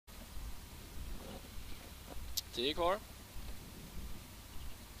10 kvar.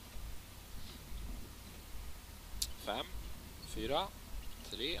 5, 4,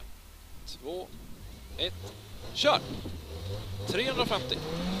 3, 2, 1. Kör! 350.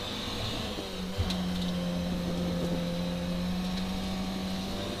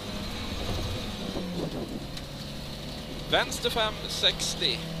 Vänster 5,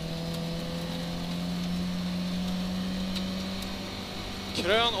 60.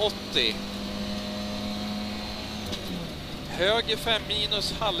 Krön 80. Höger 5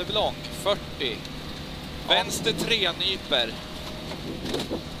 minus halvlång 40. Vänster 3 nyper.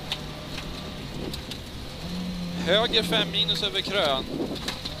 Höger 5 minus över krön.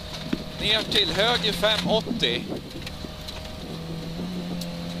 Ner till höger 5, 80.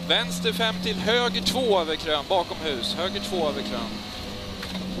 Vänster 5 till höger 2 över krön bakom hus. Höger 2 över krön.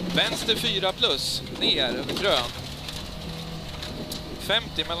 Vänster 4 plus. Ner över krön.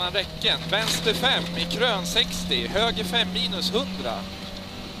 50 mellan räcken. Vänster 5 i krön 60. Höger 5 minus 100.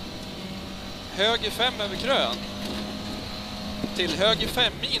 Höger 5 över krön. Till höger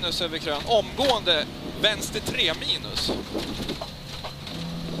 5 minus över krön. Omgående vänster 3 minus.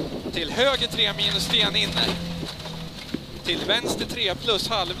 Till höger 3 minus sten inne. Till vänster 3 plus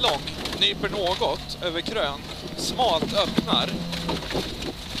halvlång. Nyper något över krön. Smalt öppnar.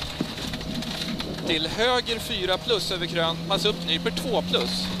 Till höger 4 plus över krön. Pass upp, nyper 2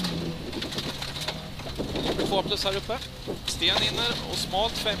 plus. Nyper 2 plus här uppe. Sten inne och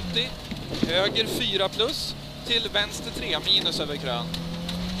smalt 50. Höger 4 plus. Till vänster 3 minus över krön.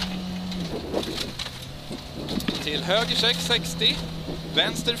 Till höger 6, 60.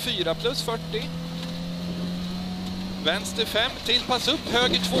 Vänster 4 plus 40. Vänster 5 till pass upp.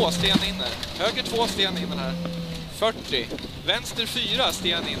 Höger 2 sten inne. Höger 2 sten inne här. 40. Vänster 4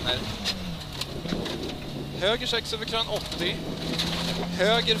 sten inne. Höger 6 över krön 80.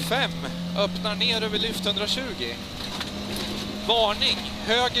 Höger 5 öppnar ner över lyft 120. Varning.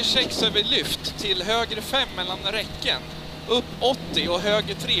 Höger 6 över lyft till höger 5 mellan räcken. Upp 80 och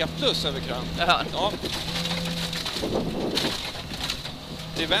höger 3 plus över krön. Ja.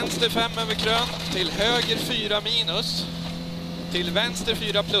 Till vänster 5 över krön. Till höger 4 minus. Till vänster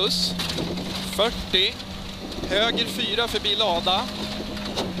 4 plus. 40. Höger 4 förbi lada.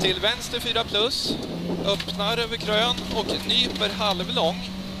 Till vänster 4 plus. Öppnar över krön och nyper halvlång.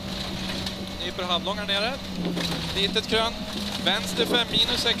 Nyper halvlång här nere. Litet krön. Vänster 5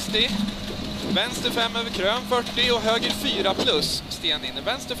 minus 60. Vänster 5 över krön 40 och höger 4 plus sten inne.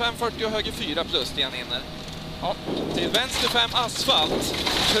 Vänster 5 40 och höger 4 plus sten inne. Ja. Till vänster 5 asfalt.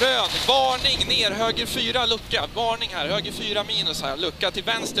 Krön. Varning ner. Höger 4 lucka. Varning här. Höger 4 minus här. Lucka till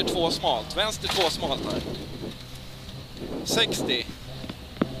vänster 2 smalt. Vänster 2 smalt här. 60.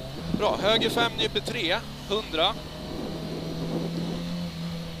 Bra. Höger 5 nyper 3. 100.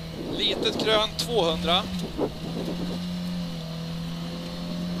 Litet krön 200.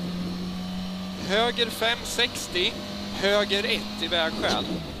 Höger 5 60. Höger 1 i vägskäl.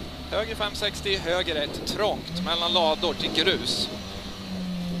 Höger 560, höger 1 trångt mellan lador till grus.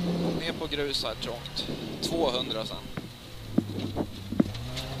 Ner på grus här trångt. 200 sen.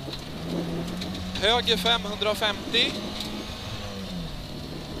 Höger 550.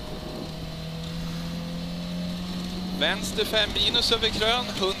 Vänster 5 minus över krön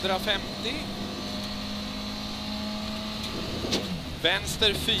 150.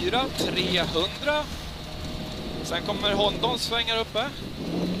 Vänster 4 300. Sen kommer Hondons svängar uppe.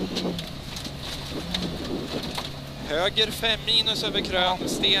 Höger 5 minus över krön,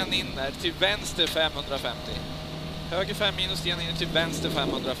 sten inner till vänster 550. Höger 5 minus sten inner till vänster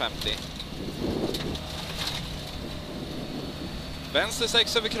 550. Vänster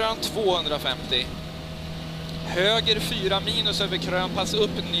 6 över krön 250. Höger 4 minus över krön, pass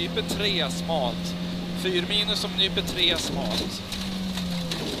upp, nyper 3 smalt. 4 minus som nyper 3 smalt.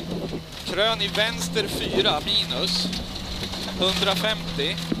 Krön i vänster 4 minus.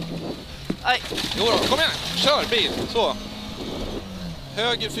 150. Aj. Jo då, kom igen. Kör bil. Så.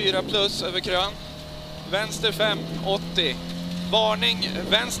 Höger 4 plus över krön. Vänster 5, 80. Varning,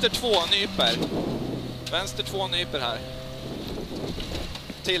 vänster 2 nyper. Vänster 2 nyper här.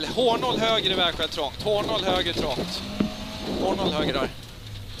 Till H0 höger i vägskäl trångt. H0 höger trångt. H0 höger där.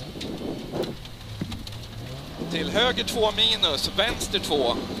 Till höger 2 minus, vänster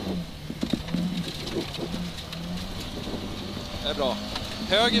 2. Det är bra.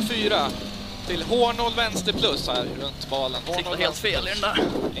 Höger 4 till H0 vänster plus här runt balen. Sitter helt fel i den där.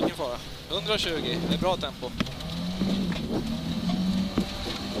 Ingen fara. 120, det är bra tempo.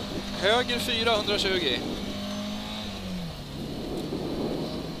 Höger 4, 120.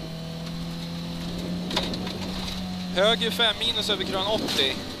 Höger 5 minus över krön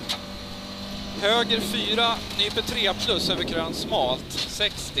 80. Höger 4, nyper 3 plus över krön smalt,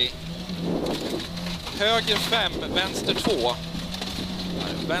 60. Höger 5, vänster 2.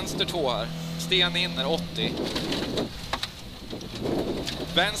 Vänster 2 här. Sten inner, 80.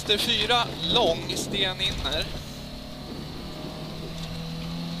 Vänster 4, lång, sten inner.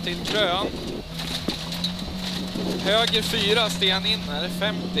 Till krön. Höger 4, sten inner,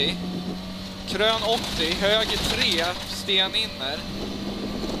 50. Krön 80, höger 3, sten inner.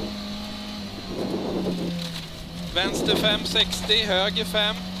 Vänster 5, 60, höger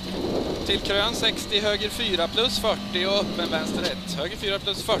 5. Till krön 60, höger 4 plus 40 och öppen vänster 1. Höger 4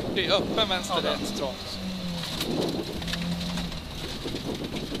 plus 40, öppen vänster 1, trångt.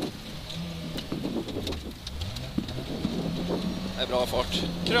 Det är bra fart.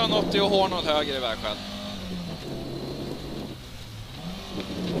 Krön 80 och hårn 0 höger i vägskäl.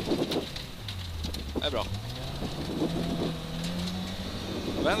 Det är bra.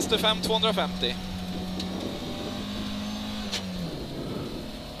 Vänster 5, 250.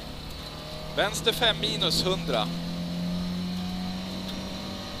 Vänster 5 minus 100.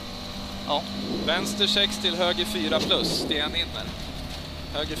 Ja. Vänster 6 till höger 4 plus, sten inner.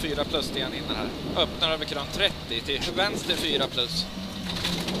 Höger 4 plus, sten inner här. Öppnar över krön 30 till vänster 4 plus.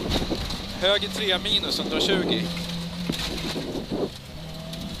 Höger 3 minus 120.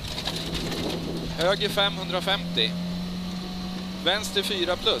 Höger 550. Vänster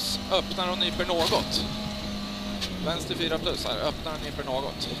 4 plus, öppnar och nyper något. Vänster 4 plus här, öppnar och nyper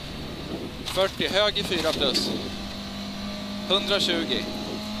något. 40, höger 4 plus. 120.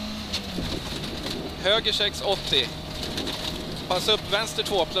 Höger 6, 80. Passa upp vänster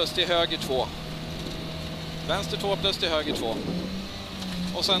 2 plus till höger 2. Vänster 2 plus till höger 2.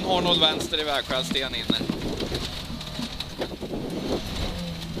 Och sen har 0 vänster i vägskäl, sten inne.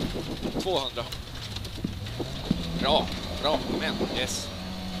 200. Bra, bra, kom igen. Yes.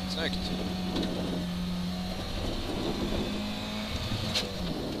 Snyggt.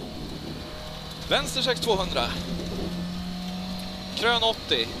 Vänster 6, 200. Krön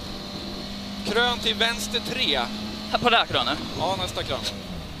 80. Krön till vänster 3. Här på det här krönet? Ja, nästa krön.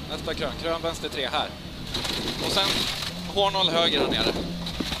 Nästa krön. Krön vänster 3 här. Och sen hårn 0 höger här nere.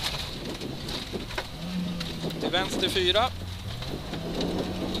 Till vänster 4.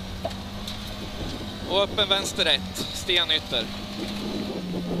 Och öppen vänster 1. Sten ytter.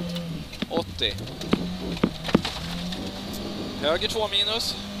 80. Höger 2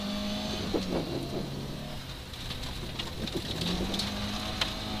 minus.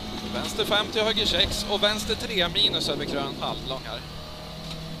 Vänster 5 till höger 6 och vänster 3 minus över krön halvlång här.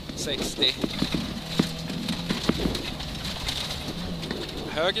 60.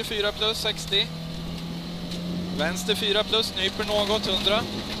 Höger 4 plus 60. Vänster 4 plus, nyper något 100.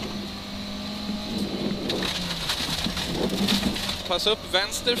 Pass upp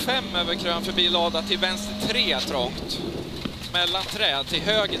vänster 5 över krön förbi lada till vänster 3 trångt. Mellan träd till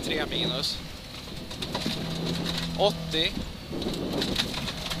höger 3 minus. 80.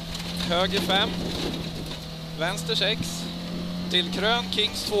 Höger 5. Vänster 6. Till krön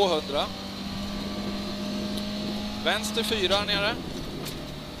Kings 200. Vänster 4 nere.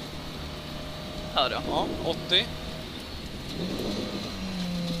 Här då. Ja, 80.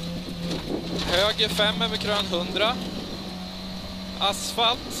 Höger 5 över krön 100.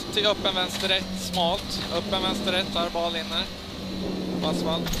 Asfalt till öppen vänster 1 smalt. Öppen vänster 1 där bal inne.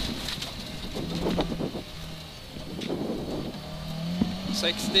 Asfalt.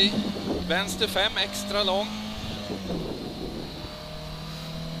 60. Vänster 5 extra lång.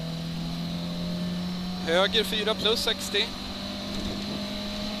 Höger 4 plus 60.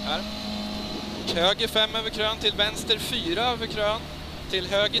 Här. Höger 5 över krön till vänster 4 över krön. Till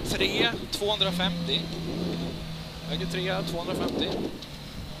höger 3 250. Höger 3 250.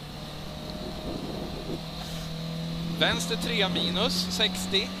 Vänster 3 minus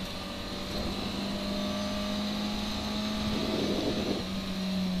 60.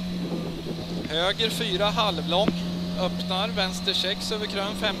 Höger 4 halvlång. Öppnar vänster 6 över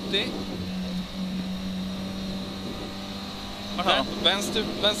krön 50.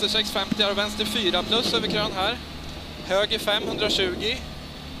 Vänster 6 50 och vänster 4 plus över krön här. Höger 5 120.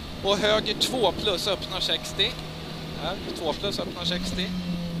 Och höger 2 plus öppnar 60. Här, 2 plus öppnar 60.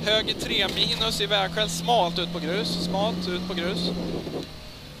 Höger 3 minus i vägskäl smalt ut på grus. Smalt ut på grus.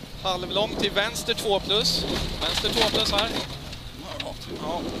 Halvlång till vänster 2 plus. Vänster 2 plus här.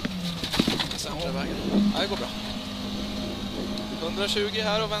 Ja. Sämre vägen. Det går bra. 120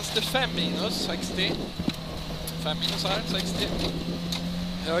 här och vänster 5 minus 60. 5 minus här, 60.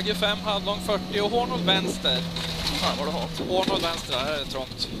 Höger 5, halvlång 40 och hårn 0 vänster. Här var det hat. Hårn 0 vänster, här är det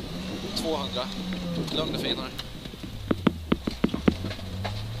trångt. 200. Lugn och finare.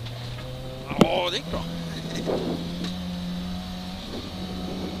 Ja, det gick bra.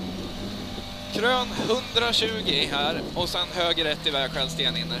 Krön 120 här och sen höger rätt i vägskäl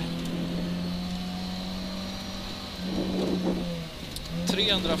steninner.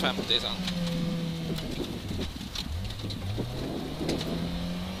 350 sen.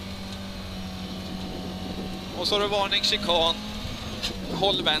 Och så har du varning chikan.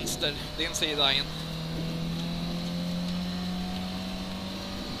 Håll vänster, din sida in.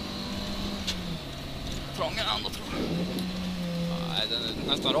 Trångare än då, tror jag. Nej, den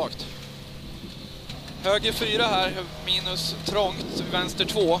är nästan rakt. Höger 4 här, minus trångt, vänster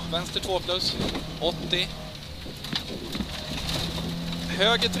 2 plus 80.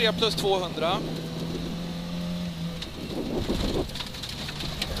 Höger 3 plus 200.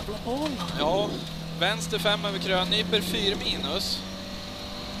 Jävla boll. Ja, vänster 5 över krön, nyper 4 minus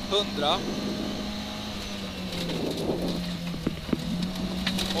 100.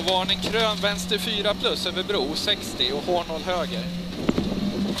 Och varning krön, vänster 4 plus över bro 60 och hårnål höger.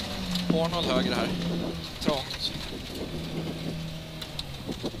 Hårnål höger här. Trångt.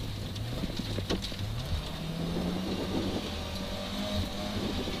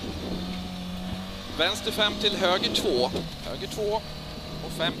 Vänster 5 till höger 2. Höger 2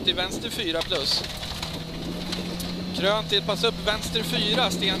 och 50 vänster 4 plus. Krön till pass upp vänster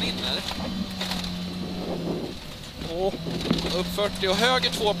 4 steninner. Och upp 40 och höger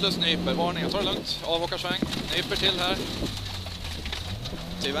 2 plus nyper. Varning, jag tar det lugnt. Avåkarsväng. Nyper till här.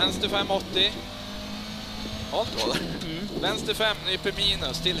 Till vänster 5 80. Allt bra där. Vänster 5 nyper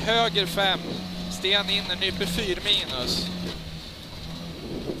minus. Till höger 5 sten inner nyper 4 minus.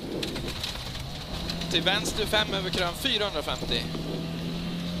 Till vänster 5 över krön 450.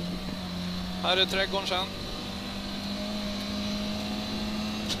 Här är trädgården sen.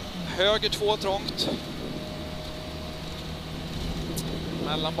 Höger 2 trångt.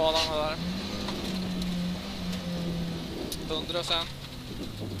 Mellan balarna där. 100 sen.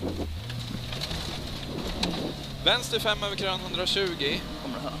 Vänster 5 över krön 120.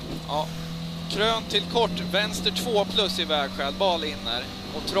 Kommer det här? Ja. Krön till kort. Vänster 2 plus i vägskäl. Bal inner.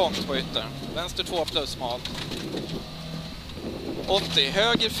 Och trångt på yttern. Vänster 2 plus smalt. 80.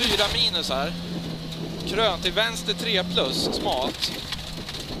 Höger 4 minus här. Krön till vänster 3 plus smalt.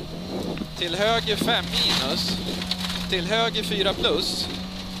 Till höger 5 minus. Till höger 4 plus.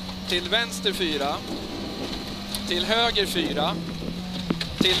 Till vänster 4. Till höger 4.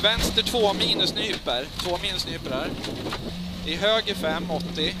 Till vänster 2 minus nyper. 2 minus nyper här. I höger 5,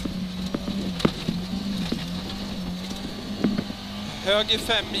 80. Höger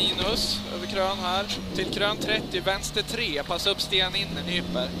 5 minus över krön här. Till krön 30, vänster 3. Passa upp sten inner,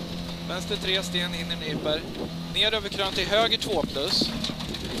 nyper. Vänster 3, sten inner, nyper. Ner över krön till höger 2 plus.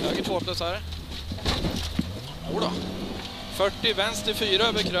 Höger 2 plus här. Oda. 40, vänster 4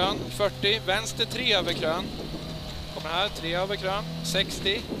 över krön. 40, vänster 3 över krön. Kommer här, 3 över krön.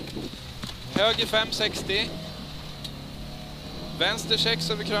 60. Höger 5, 60. Vänster 6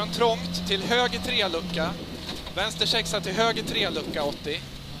 över krön, trångt. Till höger 3 lucka. Vänster 6 till höger 3 lucka, 80.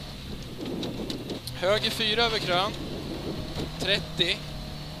 Höger 4 över krön. 30.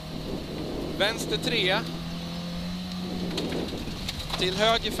 Vänster 3. Till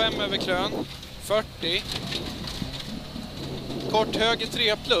höger 5 över krön. 40. Kort höger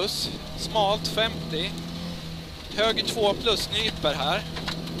 3 plus. Smalt 50. Höger 2 plus nyper här.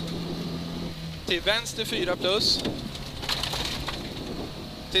 Till vänster 4 plus.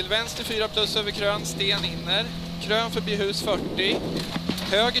 Till vänster 4 plus över krön, sten inner. Krön förbi hus 40.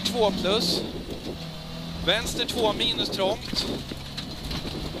 Höger 2 plus. Vänster 2 minus trångt.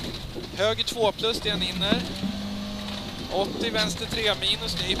 Höger 2 plus, sten inner. 80, vänster 3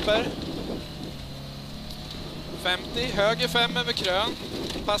 minus nyper. 50, höger 5 över krön.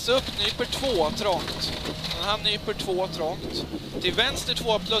 Passa upp, nyper 2 trångt. Men han nyper 2 trångt. Till vänster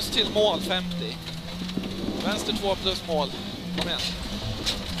 2 plus till mål 50. Vänster 2 plus mål. Kom igen.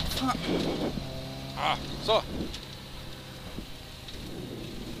 Så.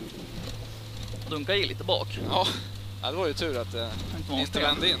 Dunkar i lite bak. Ja, det var ju tur att det inte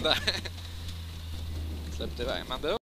vände in där. Släppte iväg, men det